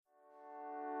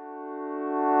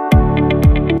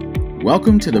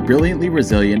Welcome to the Brilliantly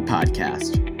Resilient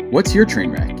podcast. What's your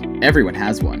train wreck? Everyone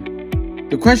has one.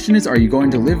 The question is, are you going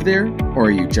to live there or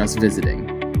are you just visiting?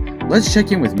 Let's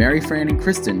check in with Mary, Fran, and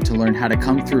Kristen to learn how to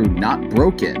come through not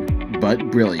broken,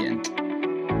 but brilliant.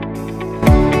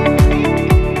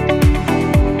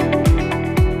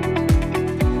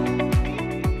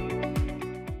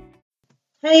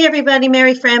 Hey everybody,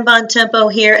 Mary Fran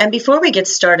Bontempo here, and before we get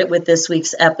started with this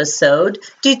week's episode,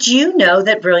 did you know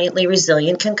that Brilliantly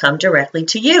Resilient can come directly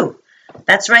to you?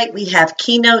 That's right, we have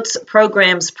keynotes,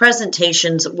 programs,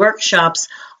 presentations, workshops,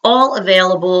 all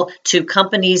available to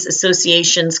companies,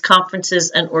 associations,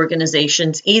 conferences, and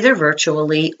organizations, either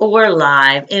virtually or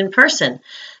live in person.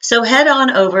 So head on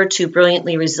over to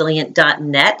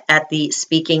brilliantlyresilient.net at the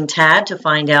speaking tab to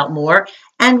find out more.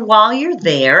 And while you're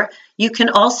there, you can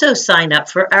also sign up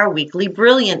for our weekly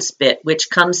Brilliance Bit, which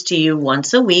comes to you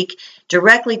once a week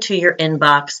directly to your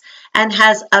inbox and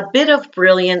has a bit of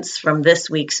brilliance from this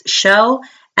week's show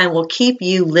and will keep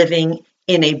you living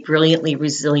in a brilliantly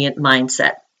resilient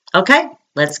mindset. Okay,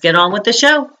 let's get on with the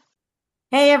show.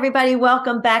 Hey everybody,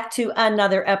 welcome back to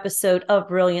another episode of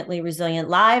Brilliantly Resilient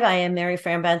Live. I am Mary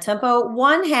Fran Bontempo,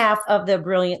 one half of the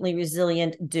Brilliantly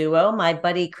Resilient duo. My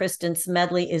buddy Kristen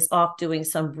Smedley is off doing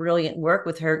some brilliant work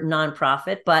with her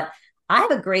nonprofit, but I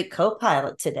have a great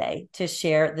co-pilot today to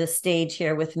share the stage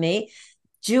here with me,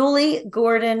 Julie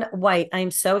Gordon White.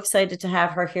 I'm so excited to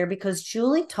have her here because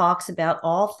Julie talks about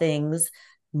all things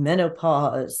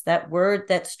menopause, that word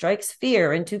that strikes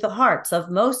fear into the hearts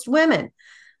of most women.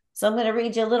 So I'm going to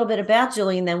read you a little bit about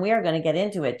Julie, and then we are going to get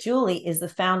into it. Julie is the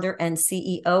founder and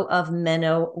CEO of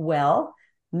MenoWell,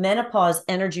 Menopause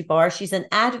Energy Bar. She's an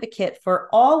advocate for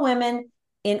all women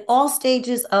in all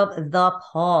stages of the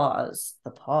pause.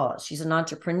 The pause. She's an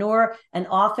entrepreneur, an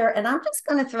author, and I'm just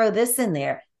going to throw this in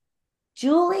there.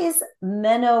 Julie's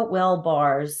MenoWell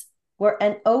bars were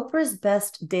an Oprah's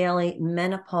Best Daily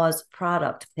Menopause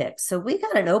product pick. So we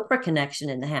got an Oprah connection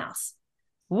in the house.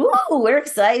 Woo, we're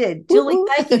excited. Julie,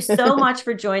 thank you so much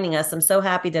for joining us. I'm so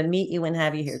happy to meet you and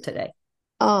have you here today.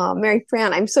 Oh, Mary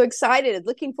Fran, I'm so excited.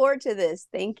 Looking forward to this.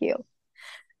 Thank you.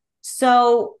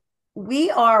 So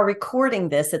we are recording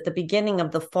this at the beginning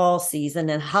of the fall season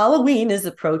and Halloween is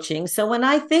approaching. So when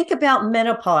I think about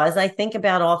menopause, I think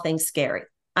about all things scary.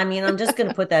 I mean, I'm just going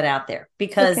to put that out there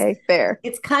because fair.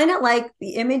 It's kind of like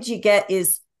the image you get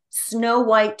is Snow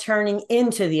White turning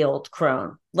into the old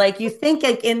crone. Like you think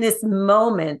like in this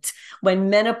moment when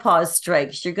menopause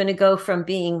strikes, you're going to go from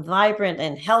being vibrant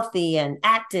and healthy and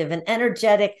active and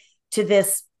energetic to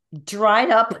this dried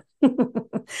up,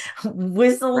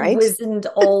 wizened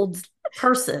old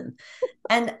person.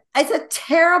 And it's a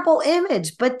terrible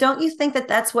image, but don't you think that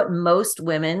that's what most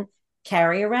women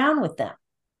carry around with them?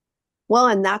 Well,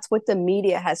 and that's what the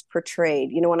media has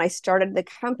portrayed. You know, when I started the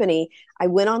company, I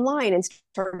went online and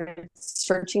started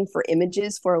searching for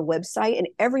images for a website, and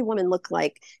every woman looked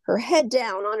like her head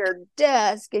down on her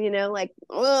desk and, like,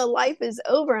 oh, life is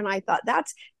over. And I thought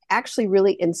that's actually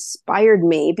really inspired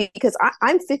me because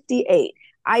I'm 58.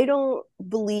 I don't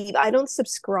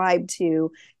subscribe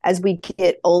to as we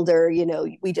get older,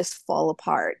 we just fall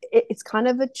apart. It's kind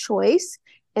of a choice.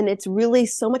 And it's really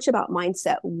so much about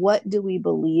mindset. What do we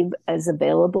believe is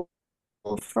available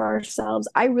for ourselves?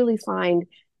 I really find,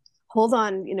 hold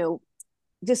on,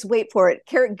 just wait for it.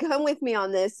 Come with me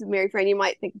on this, Mary Fran. You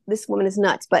might think this woman is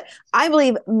nuts, but I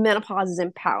believe menopause is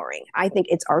empowering. I think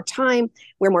it's our time.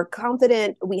 We're more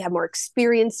confident. We have more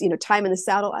experience, time in the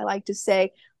saddle, I like to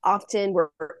say. Often we're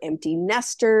empty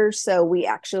nesters, so we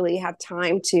actually have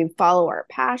time to follow our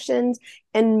passions.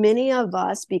 And many of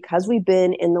us, because we've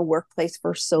been in the workplace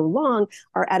for so long,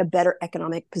 are at a better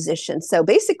economic position. So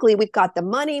basically, we've got the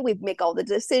money, we make all the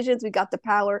decisions, we've got the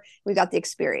power, we've got the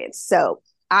experience. So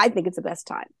I think it's the best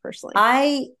time, personally.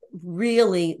 I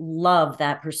really love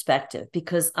that perspective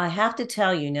because I have to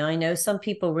tell you now, I know some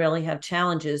people really have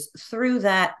challenges through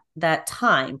that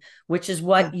time, which is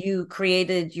what you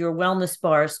created your wellness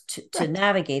bars to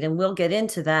navigate. And we'll get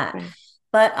into that. Right.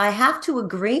 But I have to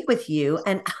agree with you.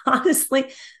 And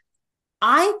honestly,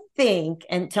 I think,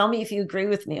 and tell me if you agree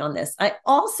with me on this, I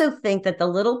also think that the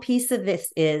little piece of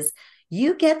this is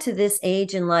you get to this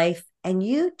age in life and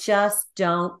you just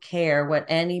don't care what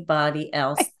anybody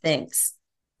else thinks.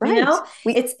 Right.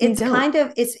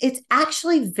 It's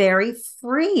actually very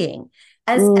freeing.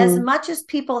 As much as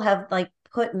people have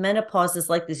put menopause as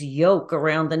like this yoke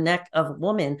around the neck of a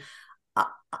woman,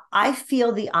 I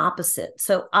feel the opposite.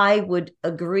 So I would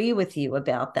agree with you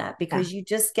about that because you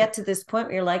just get to this point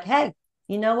where you're like, hey,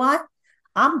 you know what?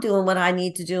 I'm doing what I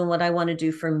need to do and what I want to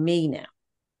do for me now.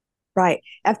 Right.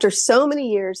 After so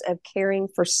many years of caring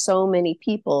for so many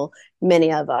people,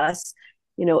 many of us,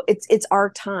 it's our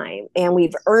time and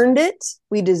we've earned it.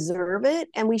 We deserve it.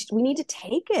 And we need to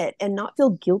take it and not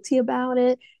feel guilty about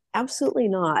it. Absolutely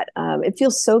not. It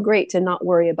feels so great to not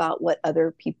worry about what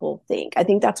other people think. I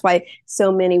think that's why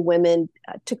so many women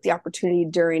took the opportunity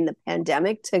during the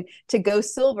pandemic to go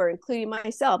silver, including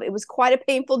myself. It was quite a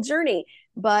painful journey,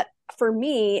 but for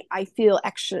me, I feel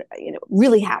extra,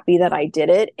 really happy that I did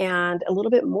it and a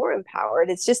little bit more empowered.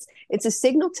 It's a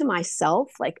signal to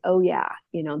myself, like, oh yeah,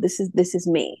 this is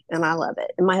me and I love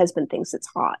it. And my husband thinks it's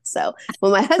hot. So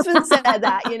when my husband said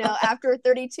that, after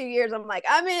 32 years, I'm like,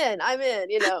 I'm in,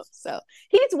 so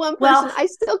he's one person. Well, I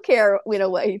still care,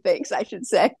 what he thinks, I should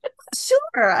say.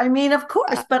 sure. I mean, of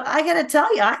course, but I got to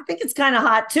tell you, I think it's kind of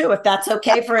hot too, if that's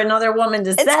okay for another woman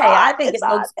to say. Hot. I think it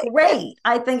looks great.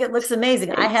 I think it looks amazing.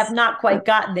 Thanks. I have not quite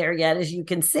gotten there yet, as you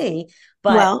can see,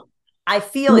 but I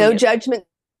feel no you.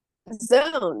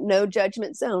 No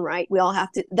judgment zone, right? We all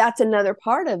have to, that's another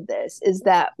part of this, is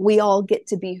that we all get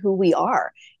to be who we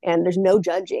are and there's no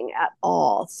judging at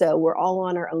all. So we're all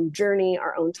on our own journey,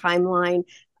 our own timeline.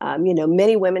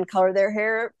 Many women color their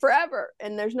hair forever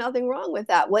and there's nothing wrong with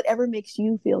that. Whatever makes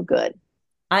you feel good.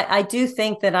 I do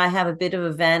think that I have a bit of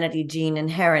a vanity gene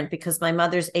inherent because my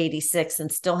mother's 86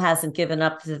 and still hasn't given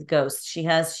up to the ghost.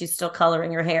 She's still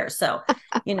coloring her hair. So,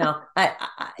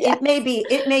 it may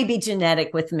be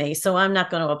genetic with me. So I'm not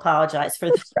going to apologize for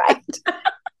that. Right.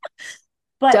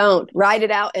 But don't write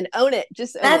it out and own it.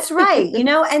 Just own that's it. Right.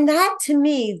 And that to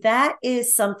me, that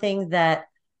is something that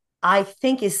I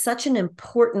think is such an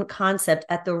important concept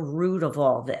at the root of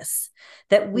all this,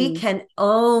 that we can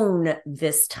own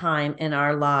this time in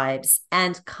our lives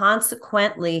and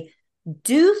consequently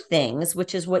do things,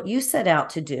 which is what you set out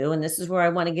to do. And this is where I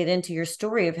want to get into your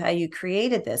story of how you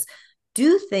created this.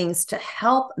 Do things to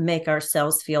help make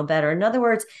ourselves feel better. In other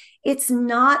words, it's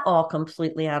not all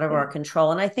completely out of our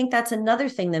control. And I think that's another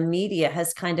thing the media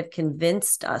has kind of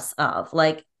convinced us of.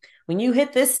 Like, when you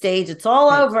hit this stage, it's all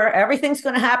over. Everything's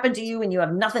going to happen to you and you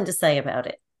have nothing to say about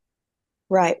it.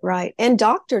 Right. And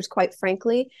doctors, quite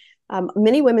frankly,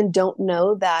 many women don't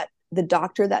know that the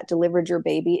doctor that delivered your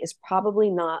baby is probably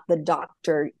not the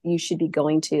doctor you should be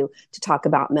going to talk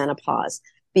about menopause,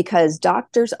 because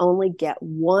doctors only get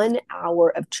 1 hour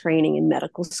of training in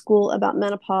medical school about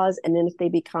menopause. And then if they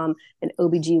become an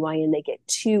OBGYN, they get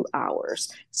 2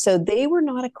 hours. So they were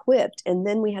not equipped. And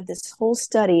then we had this whole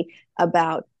study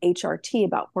about HRT,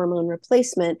 about hormone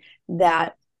replacement,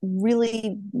 that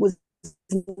really was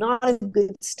not a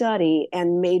good study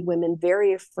and made women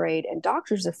very afraid and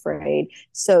doctors afraid.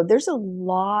 So there's a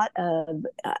lot of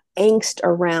angst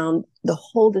around the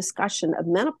whole discussion of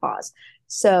menopause.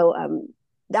 So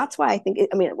that's why I think,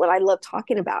 what I love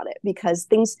talking about it, because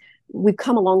we've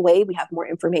come a long way. We have more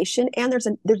information and there's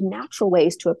natural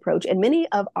ways to approach. And many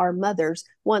of our mothers,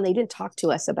 they didn't talk to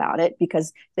us about it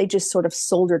because they just sort of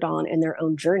soldiered on in their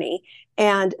own journey,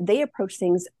 and they approach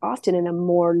things often in a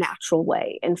more natural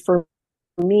way. And for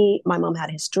me, my mom had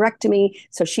a hysterectomy,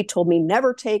 so she told me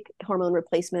never take hormone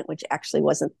replacement, which actually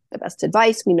wasn't the best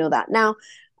advice. We know that now.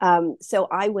 So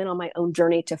I went on my own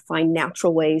journey to find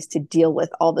natural ways to deal with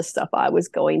all the stuff I was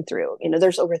going through.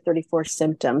 There's over 34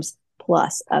 symptoms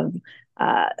plus of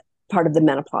part of the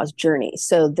menopause journey.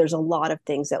 So there's a lot of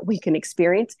things that we can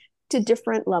experience to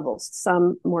different levels,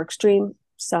 some more extreme,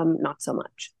 some not so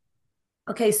much.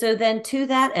 Okay. So then to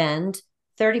that end,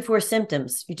 34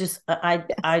 symptoms,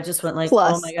 I just went like,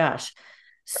 plus. Oh my gosh.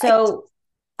 So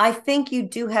I think you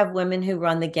do have women who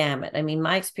run the gamut. I mean,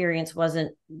 my experience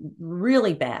wasn't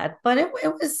really bad, but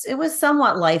it was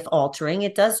somewhat life altering.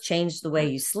 It does change the way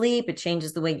you sleep. It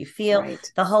changes the way you feel.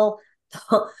 Right.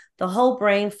 The whole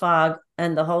brain fog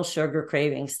and the whole sugar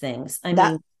cravings things.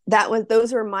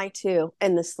 Those were my two,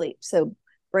 and the sleep. So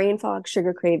brain fog,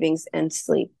 sugar cravings, and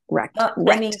sleep. Wrecked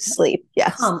sleep.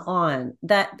 Yes. Come on.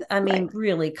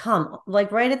 Really come.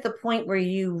 Like right at the point where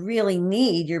you really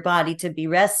need your body to be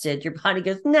rested, your body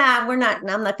goes, nah, I'm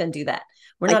not going to do that.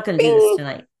 We're not going to do this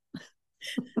tonight.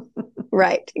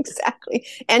 Right. Exactly.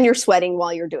 And you're sweating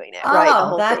while you're doing it.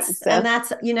 Oh, and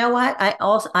that's, you know what?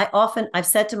 I've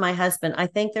said to my husband, I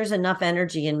think there's enough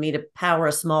energy in me to power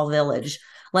a small village.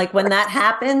 Like when that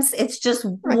happens, it's just,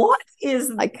 what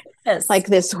is this? Like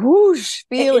this whoosh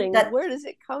feeling. Where does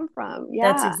it come from?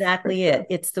 Yeah, that's exactly it.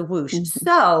 It's the whoosh. Mm-hmm.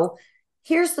 So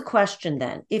here's the question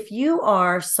then. If you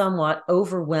are somewhat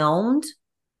overwhelmed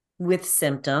with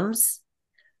symptoms,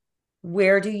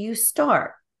 where do you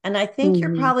start? And I think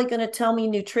you're probably going to tell me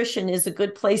nutrition is a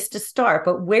good place to start,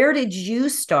 but where did you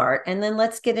start? And then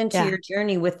let's get into your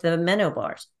journey with the Meno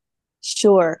bars.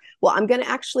 Sure. Well, I'm going to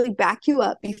actually back you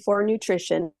up before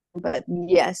nutrition, but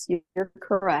yes, you're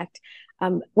correct.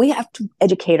 we have to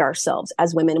educate ourselves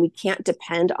as women. We can't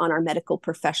depend on our medical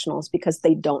professionals because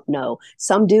they don't know.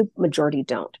 Some do, majority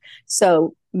don't.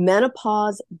 So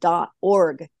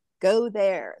menopause.org, go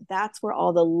there. That's where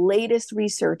all the latest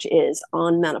research is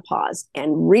on menopause,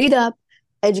 and read up,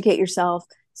 educate yourself,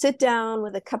 sit down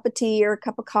with a cup of tea or a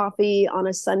cup of coffee on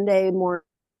a Sunday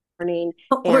morning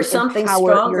or something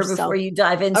stronger yourself before you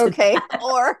dive into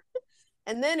that.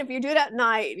 And then if you do it at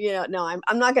night, no,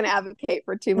 I'm not going to advocate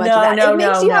for too much of that. It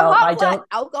makes you have hot flashes.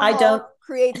 Alcohol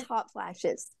creates hot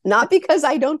flashes. Not because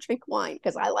I don't drink wine,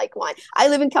 because I like wine. I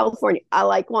live in California. I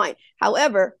like wine.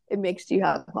 However, it makes you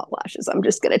have hot flashes. I'm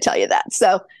just going to tell you that.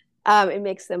 So it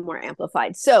makes them more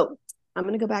amplified. So I'm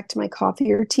going to go back to my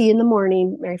coffee or tea in the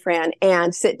morning, Mary Fran,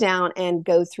 and sit down and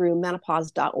go through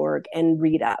menopause.org and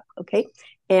read up. Okay.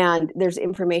 And there's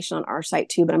information on our site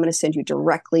too, but I'm going to send you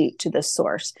directly to the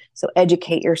source. So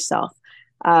educate yourself.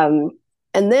 And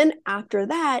then after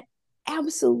that,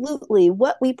 absolutely,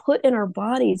 what we put in our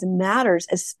bodies matters,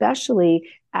 especially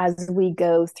as we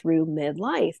go through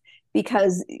midlife,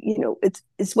 because,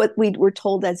 it's what we were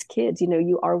told as kids,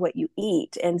 you are what you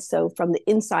eat. And so from the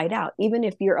inside out, even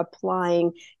if you're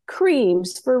applying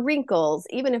creams for wrinkles,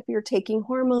 even if you're taking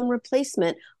hormone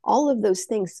replacement, all of those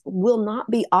things will not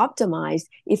be optimized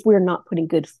if we're not putting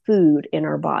good food in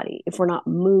our body, if we're not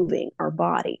moving our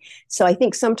body. So I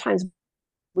think sometimes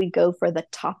we go for the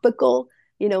topical,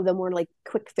 the more like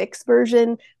quick fix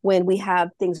version, when we have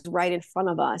things right in front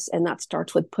of us, and that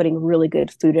starts with putting really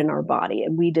good food in our body,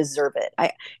 and we deserve it.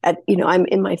 I'm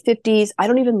in my 50s. I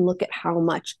don't even look at how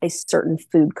much a certain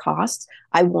food costs.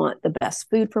 I want the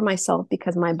best food for myself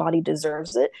because my body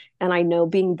deserves it. And I know,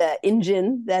 being the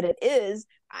engine that it is,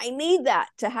 I need that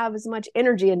to have as much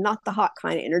energy, and not the hot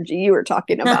kind of energy you were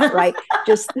talking about, right?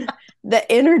 Just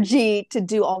the energy to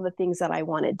do all the things that I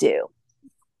want to do.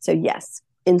 So yes,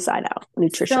 inside out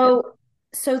nutrition.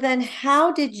 So then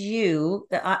how did you,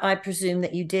 I presume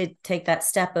that you did take that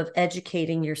step of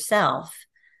educating yourself.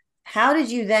 How did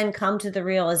you then come to the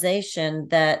realization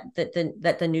that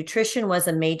the nutrition was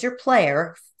a major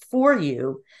player for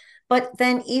you? But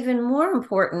then even more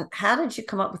important, how did you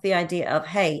come up with the idea of,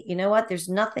 hey, you know what, there's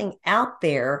nothing out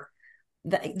there.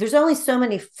 There's only so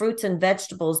many fruits and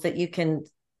vegetables that you can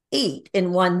eat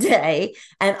in one day,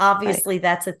 and obviously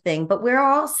that's a thing, but we're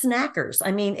all snackers.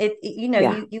 I mean,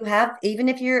 you have, even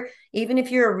if you're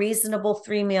a reasonable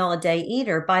 3-meal a day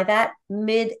eater, by that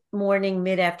mid-morning,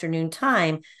 mid-afternoon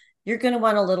time, you're going to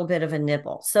want a little bit of a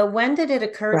nibble. So when did it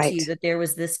occur to you that there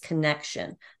was this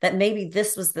connection, that maybe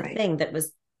this was the thing that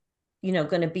was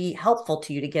going to be helpful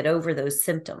to you to get over those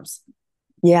symptoms?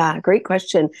 Yeah, great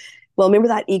question. Well, remember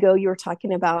that ego you were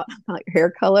talking about your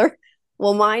hair color?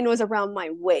 Well, mine was around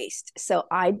my waist. So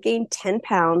I'd gained 10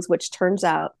 pounds, which turns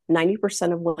out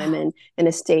 90% of women in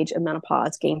a stage of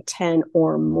menopause gain 10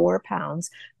 or more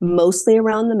pounds, mostly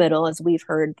around the middle, as we've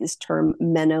heard this term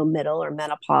middle or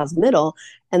menopause middle,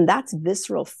 and that's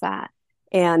visceral fat.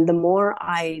 And the more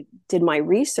I did my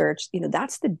research,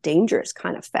 that's the dangerous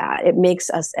kind of fat. It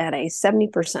makes us at a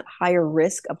 70% higher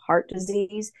risk of heart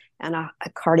disease and a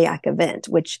cardiac event,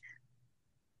 which,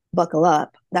 buckle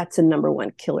up, that's the number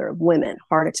one killer of women: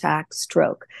 heart attack,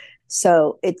 stroke.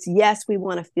 So it's, yes, we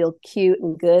want to feel cute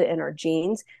and good in our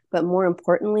jeans, but more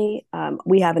importantly,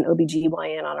 we have an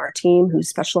OBGYN on our team who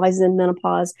specializes in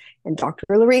menopause. And Dr.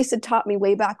 Larissa taught me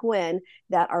way back when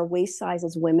that our waist size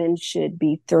as women should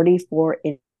be 34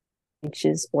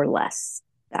 inches or less.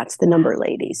 That's the number,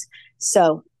 ladies.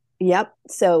 So, yep.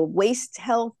 So waist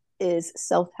health is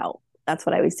self-help. That's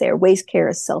what I would say. Or waist care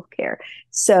is self-care.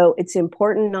 So it's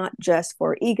important, not just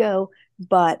for ego,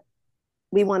 but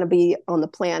we want to be on the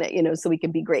planet, so we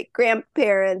can be great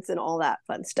grandparents and all that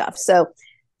fun stuff.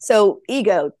 So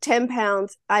ego, 10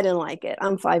 pounds, I didn't like it.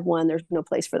 I'm 5'1". There's no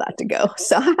place for that to go.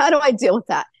 So how do I deal with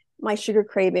that? My sugar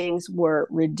cravings were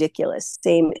ridiculous,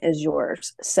 same as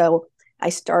yours. So I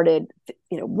started,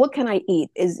 what can I eat?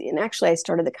 And actually I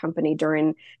started the company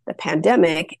during the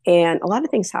pandemic, and a lot of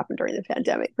things happened during the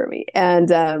pandemic for me. And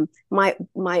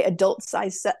my adult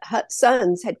sized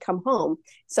sons had come home.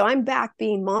 So I'm back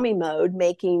being mommy mode,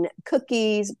 making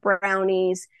cookies,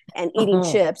 brownies, and eating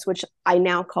chips, which I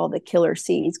now call the killer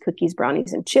C's: cookies,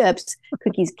 brownies, and chips,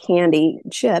 cookies, candy,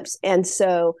 chips. And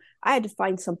so I had to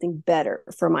find something better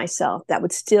for myself that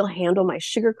would still handle my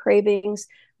sugar cravings,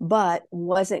 but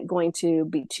wasn't going to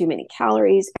be too many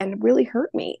calories and really hurt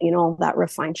me, all that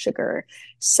refined sugar.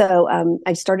 So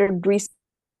I started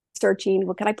researching,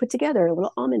 what could I put together? A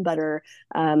little almond butter,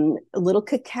 a little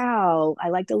cacao. I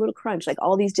liked a little crunch, like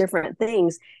all these different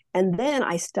things. And then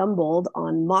I stumbled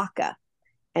on maca.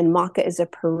 And maca is a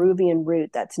Peruvian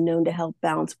root that's known to help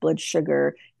balance blood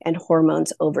sugar and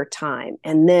hormones over time.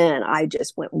 And then I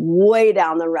just went way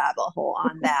down the rabbit hole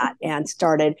on that and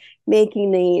started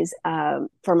making these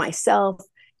for myself,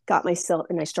 got myself,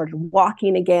 and I started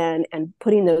walking again, and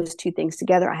putting those two things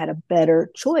together, I had a better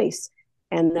choice,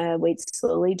 and the weight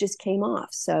slowly just came off.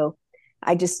 So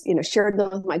I just, shared them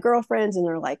with my girlfriends, and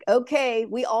they're like, okay,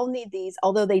 we all need these,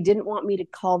 although they didn't want me to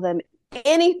call them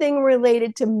anything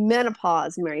related to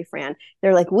menopause, Mary Fran.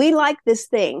 They're like, we like this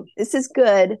thing. This is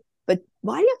good, but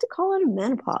why do you have to call it a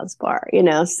menopause bar?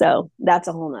 So that's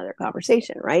a whole nother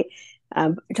conversation, right?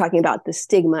 Talking about the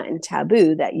stigma and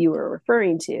taboo that you were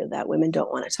referring to, that women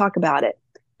don't want to talk about it.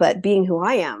 But being who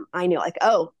I am, I know, like,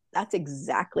 oh, that's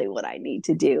exactly what I need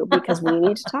to do, because we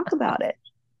need to talk about it.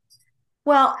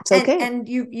 Well, it's okay. And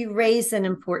you raise an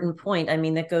important point. I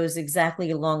mean, that goes exactly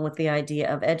along with the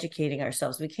idea of educating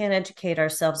ourselves. We can't educate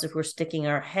ourselves if we're sticking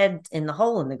our head in the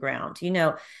hole in the ground.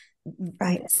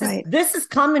 Right. This is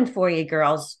coming for you,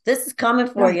 girls. This is coming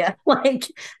for you. Like,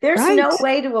 there's no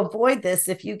way to avoid this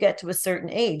if you get to a certain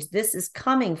age. This is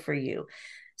coming for you.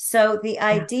 So the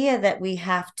idea that we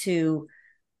have to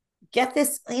get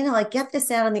this, get this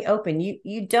out in the open.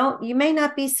 You may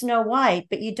not be Snow White,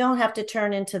 but you don't have to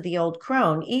turn into the old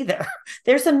crone either.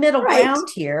 There's a middle ground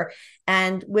here,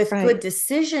 and with good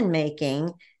decision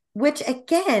making, which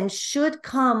again should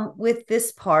come with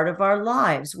this part of our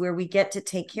lives where we get to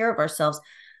take care of ourselves.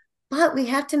 But we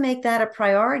have to make that a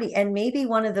priority. And maybe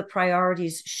one of the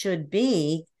priorities should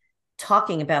be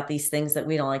talking about these things that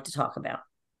we don't like to talk about.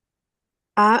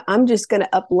 I'm just going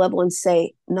to up level and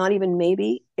say, not even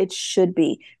maybe, it should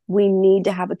be. We need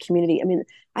to have a community. I mean,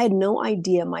 I had no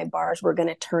idea my bars were going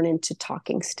to turn into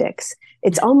talking sticks.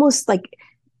 It's almost like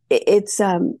it's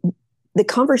the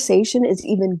conversation is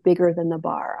even bigger than the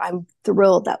bar. I'm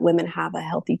thrilled that women have a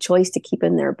healthy choice to keep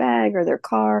in their bag or their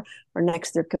car or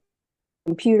next to their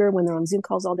computer when they're on Zoom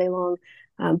calls all day long.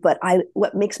 But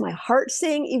what makes my heart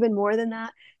sing even more than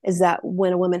that is that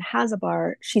when a woman has a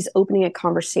bar, she's opening a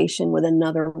conversation with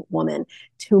another woman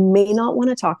who may not want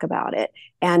to talk about it.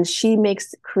 And she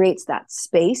creates that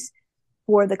space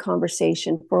for the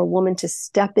conversation, for a woman to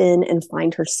step in and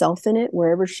find herself in it,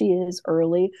 wherever she is,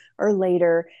 early or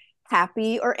later,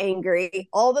 happy or angry,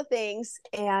 all the things,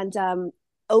 and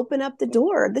open up the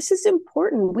door. This is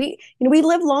important. We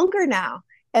live longer now.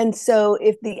 And so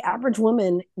if the average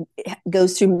woman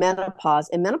goes through menopause,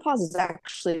 and menopause is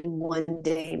actually one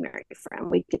day, Mary Fran,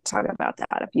 we could talk about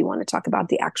that if you want to talk about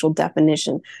the actual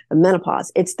definition of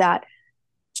menopause. It's that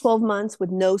 12 months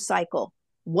with no cycle.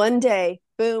 One day,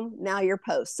 boom, now you're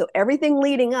post. So everything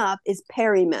leading up is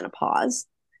perimenopause.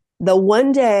 The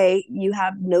one day you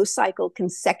have no cycle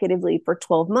consecutively for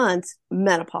 12 months,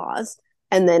 menopause,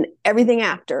 and then everything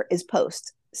after is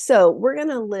post. So we're going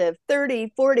to live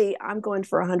 30, 40, I'm going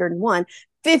for 101,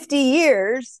 50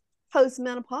 years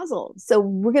postmenopausal. So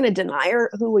we're going to deny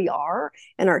who we are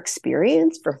and our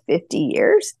experience for 50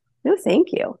 years? No,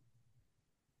 thank you.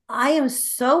 I am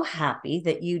so happy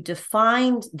that you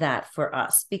defined that for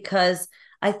us, because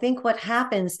I think what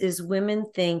happens is women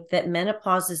think that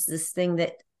menopause is this thing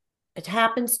that it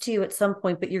happens to you at some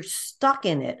point, but you're stuck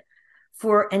in it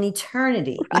for an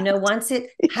eternity. Right. Once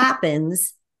it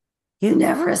happens, you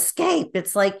never escape.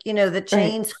 It's like, the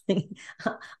chains.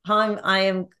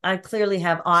 Right. I clearly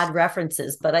have odd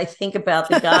references, but I think about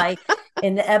the guy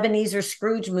in the Ebenezer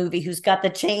Scrooge movie who's got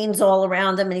the chains all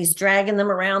around him and he's dragging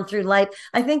them around through life.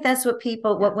 I think that's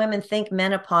what women think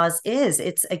menopause is.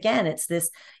 It's this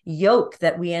yoke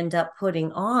that we end up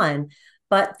putting on.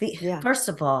 But first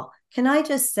of all, can I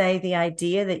just say the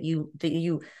idea that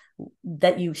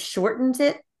you shortened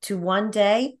it to one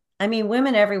day? I mean,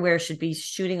 women everywhere should be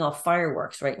shooting off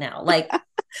fireworks right now. Like,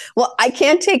 well, I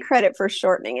can't take credit for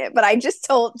shortening it, but I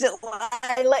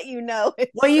I let you know.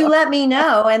 Well, you let me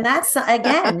know. And that's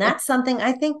something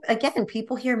I think, again,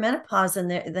 people hear menopause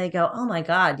and they go, oh my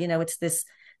God, it's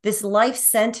this life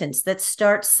sentence that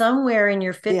starts somewhere in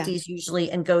your 50s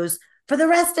usually and goes for the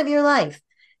rest of your life.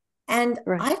 And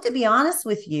I have to be honest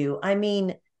with you. I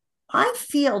mean, I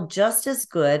feel just as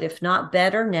good, if not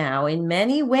better now in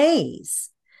many ways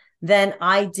than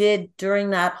I did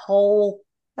during that whole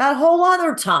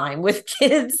other time with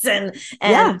kids and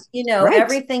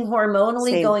everything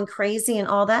hormonally going crazy and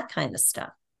all that kind of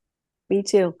stuff. Me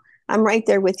too. I'm right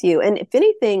there with you. And if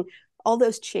anything, all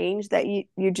those change that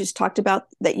you just talked about,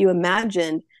 that you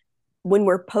imagined when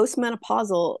we're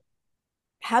postmenopausal,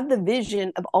 have the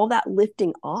vision of all that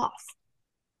lifting off.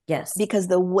 Yes. Because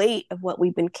the weight of what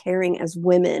we've been carrying as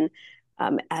women,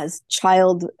 as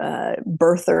child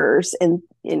birthers and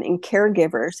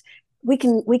caregivers, we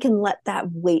can let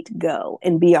that weight go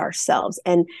and be ourselves.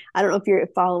 And I don't know if you're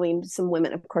following some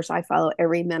women. Of course, I follow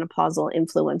every menopausal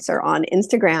influencer on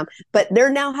Instagram, but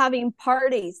they're now having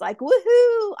parties like,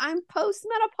 woohoo, I'm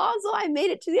post-menopausal, I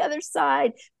made it to the other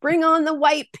side, bring on the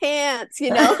white pants,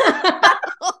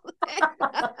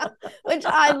 which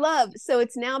I love. So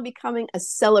it's now becoming a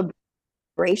celebration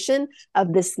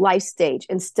of this life stage,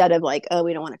 instead of like, oh,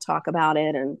 we don't want to talk about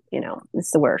it, and it's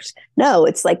the worst. No,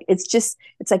 it's like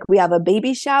we have a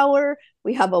baby shower,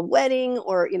 we have a wedding,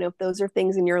 or if those are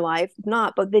things in your life.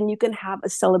 Not, but then you can have a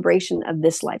celebration of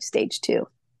this life stage too.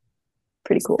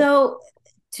 Pretty cool. So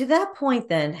to that point,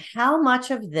 then, how much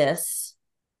of this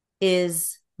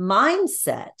is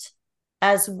mindset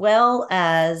as well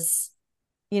as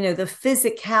the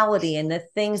physicality and the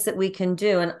things that we can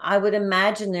do? And I would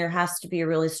imagine there has to be a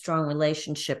really strong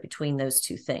relationship between those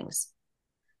two things.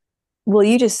 Well,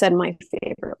 you just said my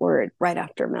favorite word right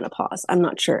after menopause. I'm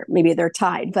not sure, maybe they're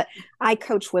tied, but I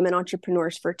coached women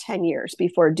entrepreneurs for 10 years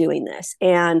before doing this.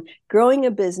 And growing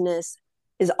a business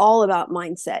is all about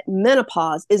mindset.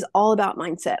 Menopause is all about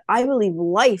mindset. I believe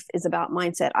life is about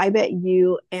mindset. I bet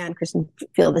you and Kristen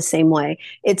feel the same way.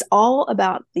 It's all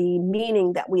about the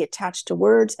meaning that we attach to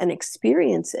words and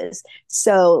experiences.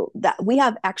 So that we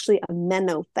have actually a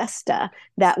Menofesta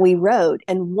that we wrote.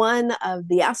 And one of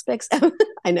the aspects of,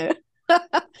 I know,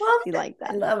 you like that.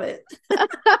 I love it.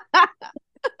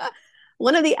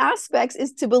 One of the aspects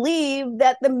is to believe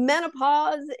that the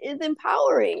menopause is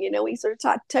empowering. We sort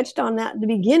of touched on that in the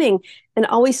beginning, and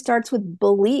always starts with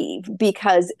believe,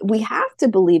 because we have to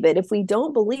believe it. If we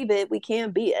don't believe it, we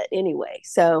can't be it anyway.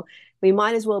 So we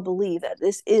might as well believe that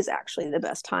this is actually the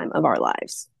best time of our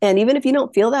lives. And even if you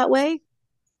don't feel that way,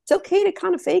 it's okay to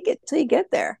kind of fake it till you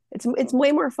get there. It's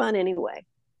way more fun anyway.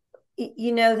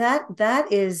 That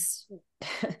is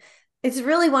it's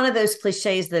really one of those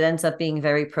cliches that ends up being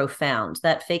very profound,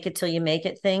 that fake it till you make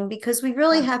it thing, because we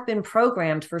really have been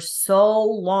programmed for so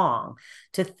long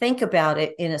to think about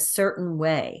it in a certain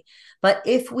way. But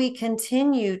if we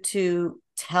continue to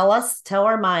tell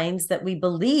our minds that we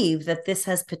believe that this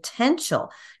has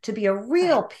potential to be a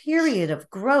real period of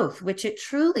growth, which it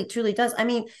truly, truly does. I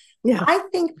mean, yeah. I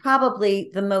think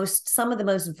probably some of the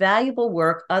most valuable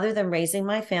work, other than raising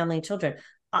my family and children,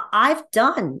 I've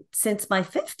done since my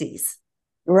 50s.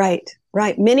 Right.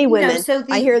 Many women,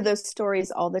 I hear those stories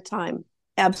all the time.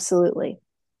 Absolutely.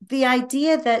 The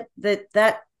idea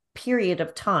that period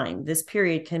of time, this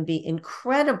period, can be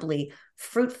incredibly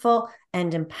fruitful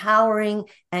and empowering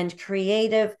and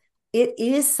creative. It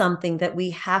is something that we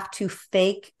have to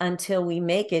fake until we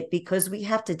make it, because we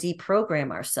have to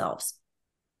deprogram ourselves.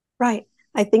 Right.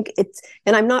 I think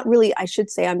and I should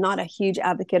say, I'm not a huge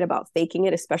advocate about faking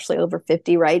it, especially over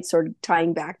 50, right? Sort of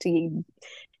tying back to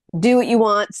do what you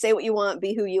want, say what you want,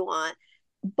 be who you want.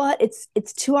 But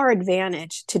it's to our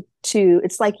advantage to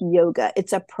it's like yoga.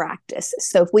 It's a practice.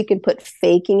 So if we can put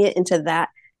faking it into that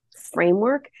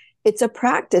framework, it's a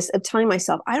practice of telling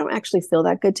myself, I don't actually feel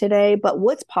that good today, but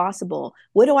what's possible?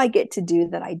 What do I get to do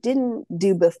that I didn't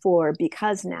do before,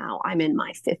 because now I'm in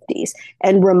my 50s?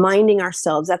 And reminding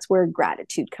ourselves, that's where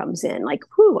gratitude comes in. Like,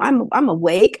 whew, I'm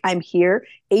awake, I'm here.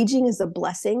 Aging is a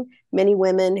blessing. Many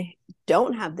women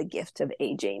don't have the gift of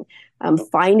aging.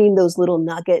 Finding those little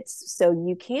nuggets so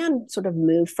you can sort of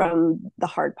move from the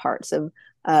hard parts of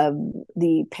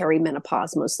the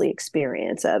perimenopause mostly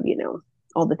experience of,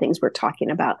 all the things we're talking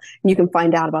about. You can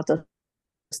find out about those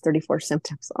 34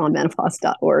 symptoms on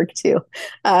menopause.org too.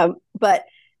 But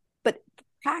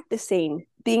practicing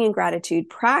being in gratitude,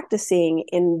 practicing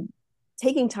in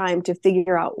taking time to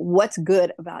figure out what's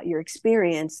good about your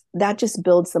experience, that just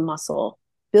builds a muscle,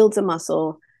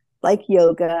 like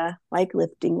yoga, like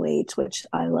lifting weights, which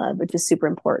I love, which is super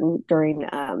important during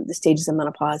the stages of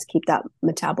menopause, keep that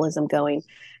metabolism going.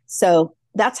 So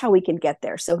that's how we can get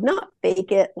there. So not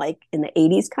fake it like in the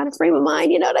 80s kind of frame of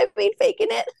mind, you know what I mean? Faking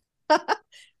it.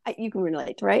 You can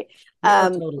relate, right?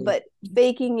 Totally. But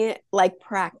faking it like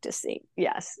practicing.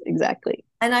 Yes, exactly.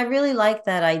 And I really like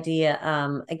that idea.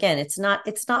 Again, it's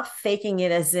not faking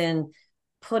it as in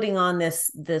putting on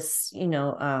this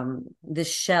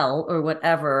shell or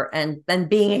whatever, and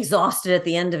being exhausted at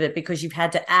the end of it because you've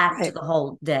had to act the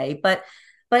whole day. But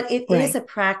it is a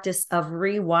practice of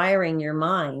rewiring your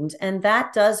mind. And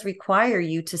that does require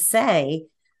you to say,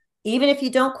 even if you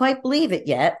don't quite believe it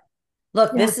yet,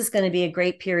 look, this is going to be a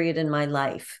great period in my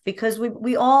life. Because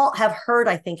we all have heard,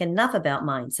 I think, enough about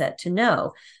mindset to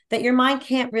know that your mind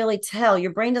can't really tell.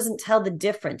 Your brain doesn't tell the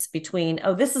difference between,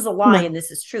 oh, this is a lie and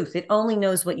this is truth. It only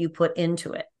knows what you put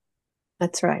into it.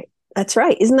 That's right.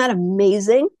 Isn't that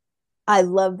amazing? I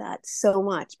love that so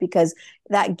much because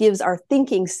that gives our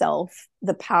thinking self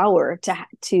the power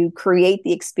to create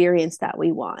the experience that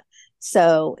we want.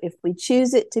 So if we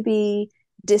choose it to be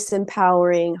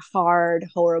disempowering, hard,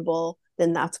 horrible,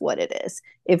 then that's what it is.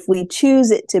 If we choose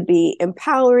it to be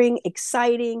empowering,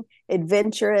 exciting,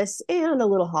 adventurous, and a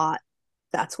little hot,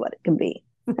 that's what it can be.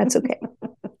 That's okay.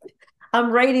 I'm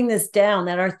writing this down,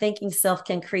 that our thinking self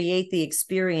can create the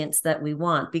experience that we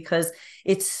want, because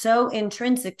it's so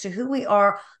intrinsic to who we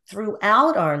are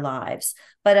throughout our lives.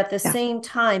 But at the same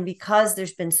time, because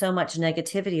there's been so much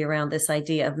negativity around this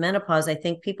idea of menopause, I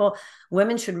think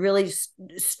women should really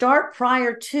start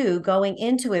prior to going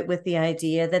into it with the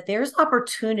idea that there's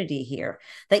opportunity here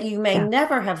that you may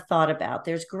never have thought about.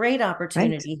 There's great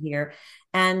opportunity here.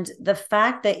 And the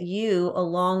fact that you,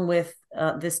 along with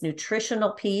this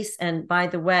nutritional piece, and by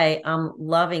the way, I'm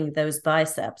loving those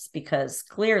biceps, because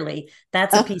clearly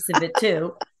that's a piece of it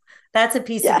too. That's a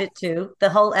piece of it too. The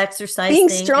whole exercise being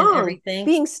thing strong, and everything.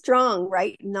 Being strong,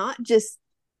 right? Not just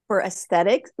for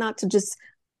aesthetics, not to just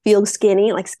feel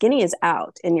skinny. Like skinny is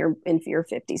out in your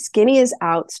 50s. Skinny is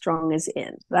out, strong is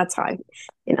in. That's how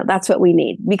that's what we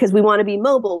need, because we want to be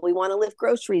mobile. We want to lift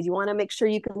groceries. You want to make sure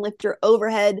you can lift your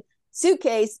overhead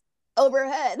suitcase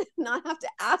overhead, not have to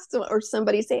ask them or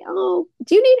somebody say, "Oh,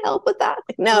 do you need help with that?"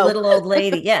 No, little old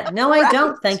lady. Yeah, no, right. I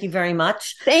don't. Thank you very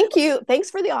much. Thank you.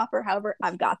 Thanks for the offer. However,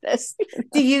 I've got this.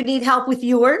 Do you need help with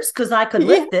yours? Because I could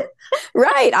lift it.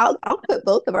 Right. I'll put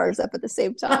both of ours up at the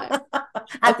same time.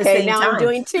 At the same time. I'm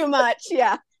doing too much.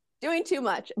 Yeah. Doing too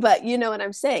much. But you know what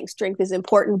I'm saying? Strength is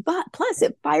important, but plus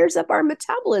it fires up our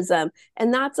metabolism.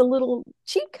 And that's a little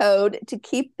cheat code to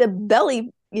keep the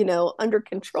belly under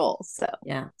control. So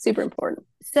super important.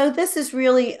 So this is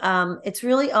really, it's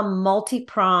really a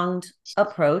multi-pronged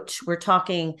approach. We're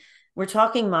talking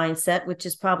mindset, which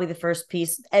is probably the first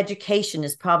piece. Education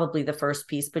is probably the first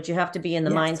piece, but you have to be in the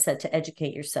mindset to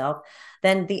educate yourself.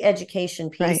 Then the education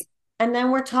piece. Right. And then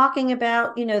we're talking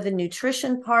about, the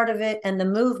nutrition part of it and the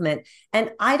movement.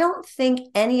 And I don't think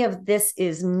any of this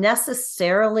is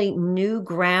necessarily new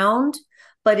ground,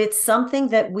 but it's something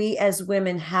that we as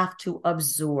women have to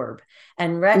absorb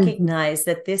and recognize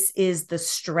that this is the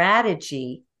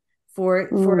strategy for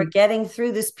getting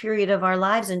through this period of our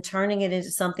lives and turning it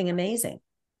into something amazing.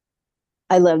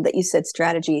 I love that you said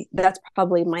strategy. That's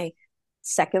probably my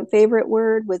second favorite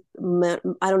word, with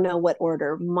I don't know what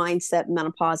order: mindset,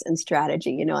 menopause, and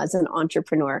strategy, as an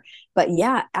entrepreneur. But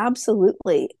yeah,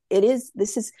 absolutely.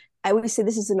 I always say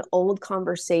this is an old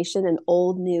conversation, an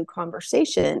old new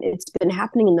conversation. It's been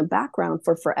happening in the background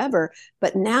for forever,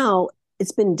 but now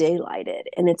it's been daylighted,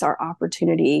 and it's our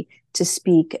opportunity to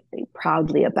speak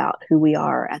proudly about who we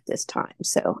are at this time.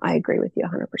 So I agree with you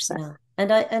 100%. Yeah.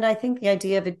 And I think the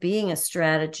idea of it being a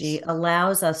strategy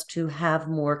allows us to have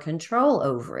more control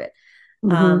over it.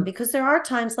 Because there are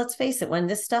times, let's face it, when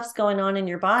this stuff's going on in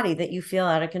your body that you feel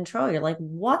out of control. You're like,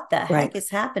 what the heck is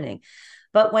happening?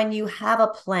 But when you have a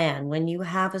plan, when you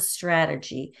have a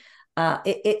strategy,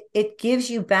 it gives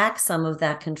you back some of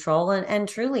that control. And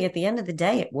truly, at the end of the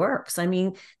day, it works. I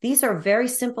mean, these are very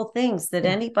simple things that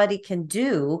anybody can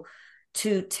do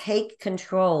to take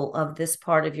control of this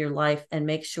part of your life and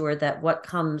make sure that what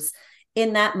comes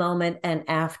in that moment and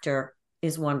after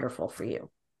is wonderful for you.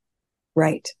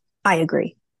 Right. I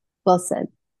agree. Well said.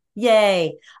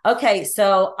 Yay. Okay.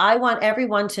 So I want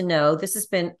everyone to know this has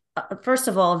been, first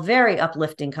of all, a very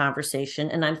uplifting conversation,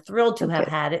 and I'm thrilled to have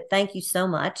had it. Thank you so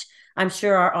much. I'm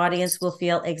sure our audience will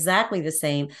feel exactly the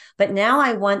same. But now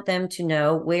I want them to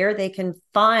know where they can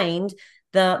find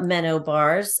the Meno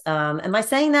bars. Am I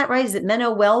saying that right? Is it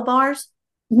MenoWell bars?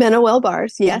 MenoWell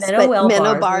bars, yes. MenoWell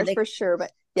Meno bars for sure,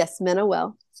 but yes,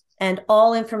 MenoWell. And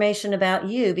all information about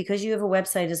you, because you have a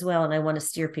website as well, and I want to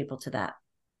steer people to that.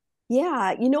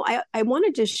 Yeah, I want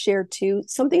to just share too,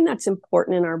 something that's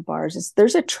important in our bars is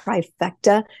there's a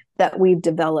trifecta that we've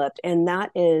developed, and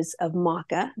that is of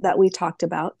maca that we talked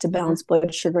about to balance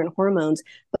blood sugar and hormones,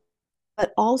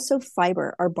 but also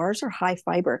fiber. Our bars are high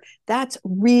fiber. That's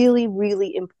really,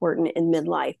 really important in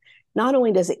midlife. Not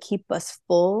only does it keep us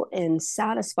full and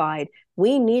satisfied,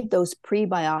 we need those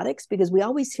prebiotics, because we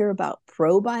always hear about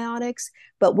probiotics,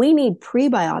 but we need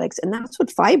prebiotics. And that's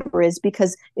what fiber is,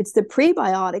 because it's the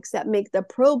prebiotics that make the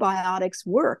probiotics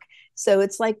work. So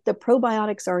it's like the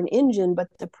probiotics are an engine, but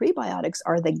the prebiotics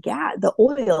are the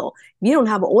oil. If you don't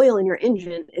have oil in your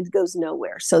engine, it goes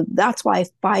nowhere. So that's why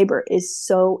fiber is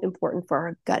so important for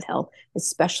our gut health,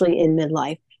 especially in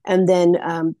midlife. And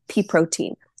then pea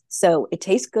protein. So it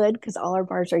tastes good because all our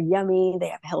bars are yummy. They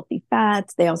have healthy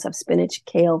fats. They also have spinach,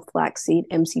 kale, flaxseed,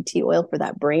 MCT oil for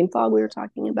that brain fog we were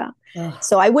talking about.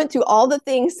 So I went through all the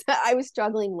things that I was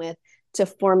struggling with to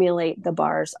formulate the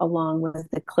bars along with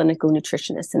the clinical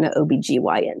nutritionist and the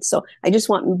OBGYN. So I just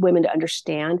want women to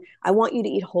understand, I want you to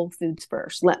eat whole foods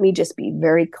first. Let me just be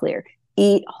very clear.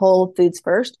 Eat whole foods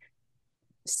first.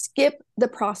 Skip the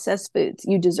processed foods.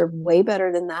 You deserve way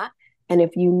better than that. And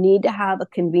if you need to have a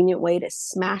convenient way to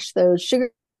smash those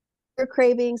sugar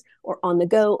cravings or on the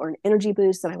go or an energy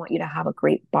boost, then I want you to have a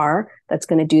great bar that's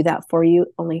going to do that for you.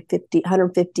 Only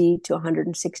 150 to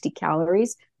 160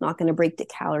 calories, not going to break the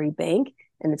calorie bank,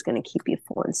 and it's going to keep you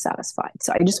full and satisfied.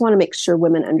 So I just want to make sure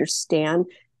women understand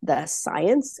the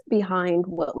science behind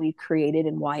what we created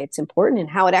and why it's important and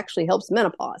how it actually helps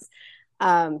menopause.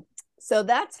 So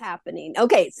that's happening.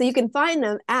 Okay, so you can find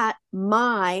them at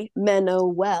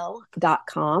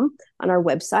mymenowell.com on our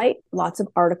website. Lots of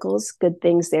articles, good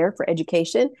things there for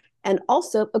education. And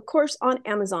also, of course, on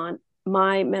Amazon,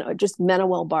 just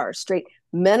MenoWell bars, straight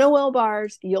MenoWell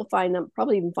bars. You'll find them,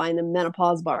 probably even find them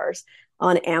menopause bars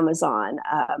on Amazon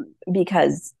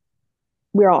because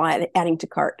we're all adding to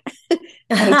cart.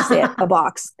 I hate to say it, a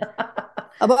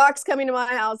box coming to my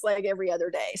house like every other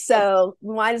day. So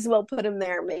might as well put them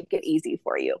there and make it easy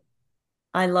for you.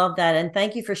 I love that. And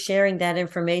thank you for sharing that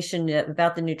information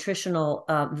about the nutritional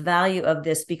value of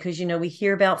this, because, you know, we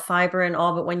hear about fiber and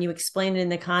all, but when you explain it in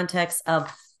the context of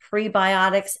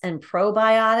prebiotics and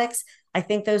probiotics, I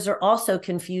think those are also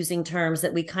confusing terms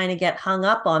that we kind of get hung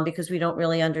up on because we don't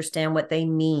really understand what they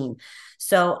mean.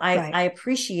 So I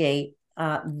appreciate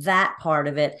that part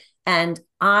of it. And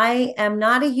I am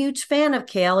not a huge fan of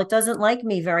kale. It doesn't like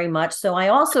me very much. So I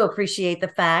also appreciate the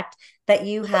fact that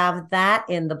you have that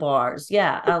in the bars.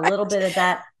 Yeah. A little bit of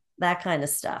that kind of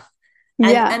stuff.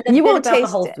 And you won't about taste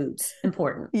the whole it. foods.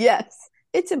 Important. Yes,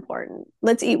 it's important.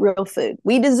 Let's eat real food.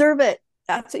 We deserve it.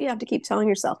 That's what you have to keep telling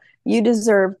yourself. You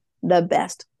deserve the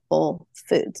best whole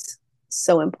foods.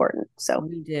 So important. So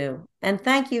we do. And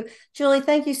thank you, Julie.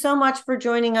 Thank you so much for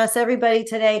joining us, everybody,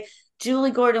 today.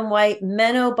 Julie Gordon-White,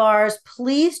 Meno Bars.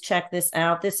 Please check this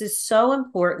out. This is so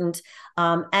important.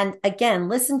 And again,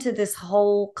 listen to this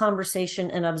whole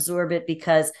conversation and absorb it,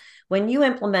 because when you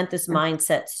implement this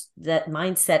mindset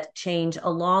change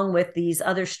along with these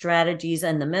other strategies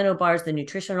and the Meno Bars, the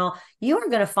nutritional, you are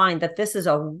going to find that this is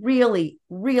a really,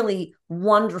 really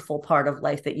wonderful part of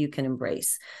life that you can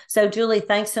embrace. So Julie,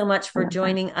 thanks so much for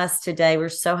joining us today. We're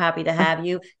so happy to have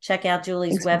you. Check out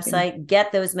Julie's website,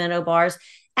 get those Meno Bars.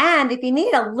 And if you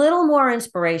need a little more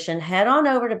inspiration, head on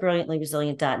over to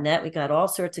brilliantlyresilient.net. We got all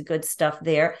sorts of good stuff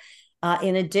there.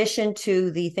 In addition to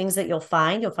the things that you'll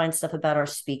find stuff about our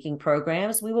speaking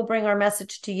programs. We will bring our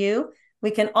message to you.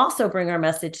 We can also bring our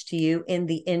message to you in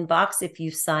the inbox if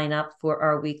you sign up for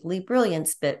our weekly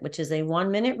Brilliance Bit, which is a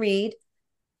 1-minute read.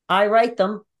 I write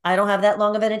them. I don't have that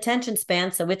long of an attention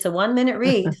span, so it's a 1-minute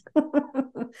read.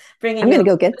 I'm going to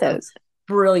go get those.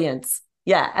 Brilliance.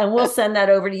 Yeah, and we'll send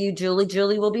that over to you, Julie.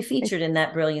 Julie will be featured in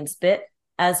that Brilliance Bit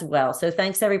as well. So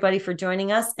thanks, everybody, for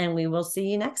joining us, and we will see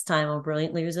you next time on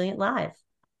Brilliantly Resilient Live.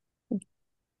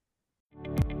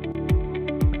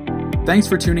 Thanks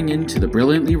for tuning in to the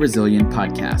Brilliantly Resilient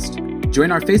podcast.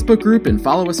 Join our Facebook group and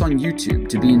follow us on YouTube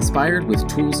to be inspired with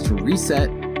tools to reset,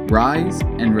 rise,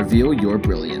 and reveal your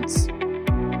brilliance.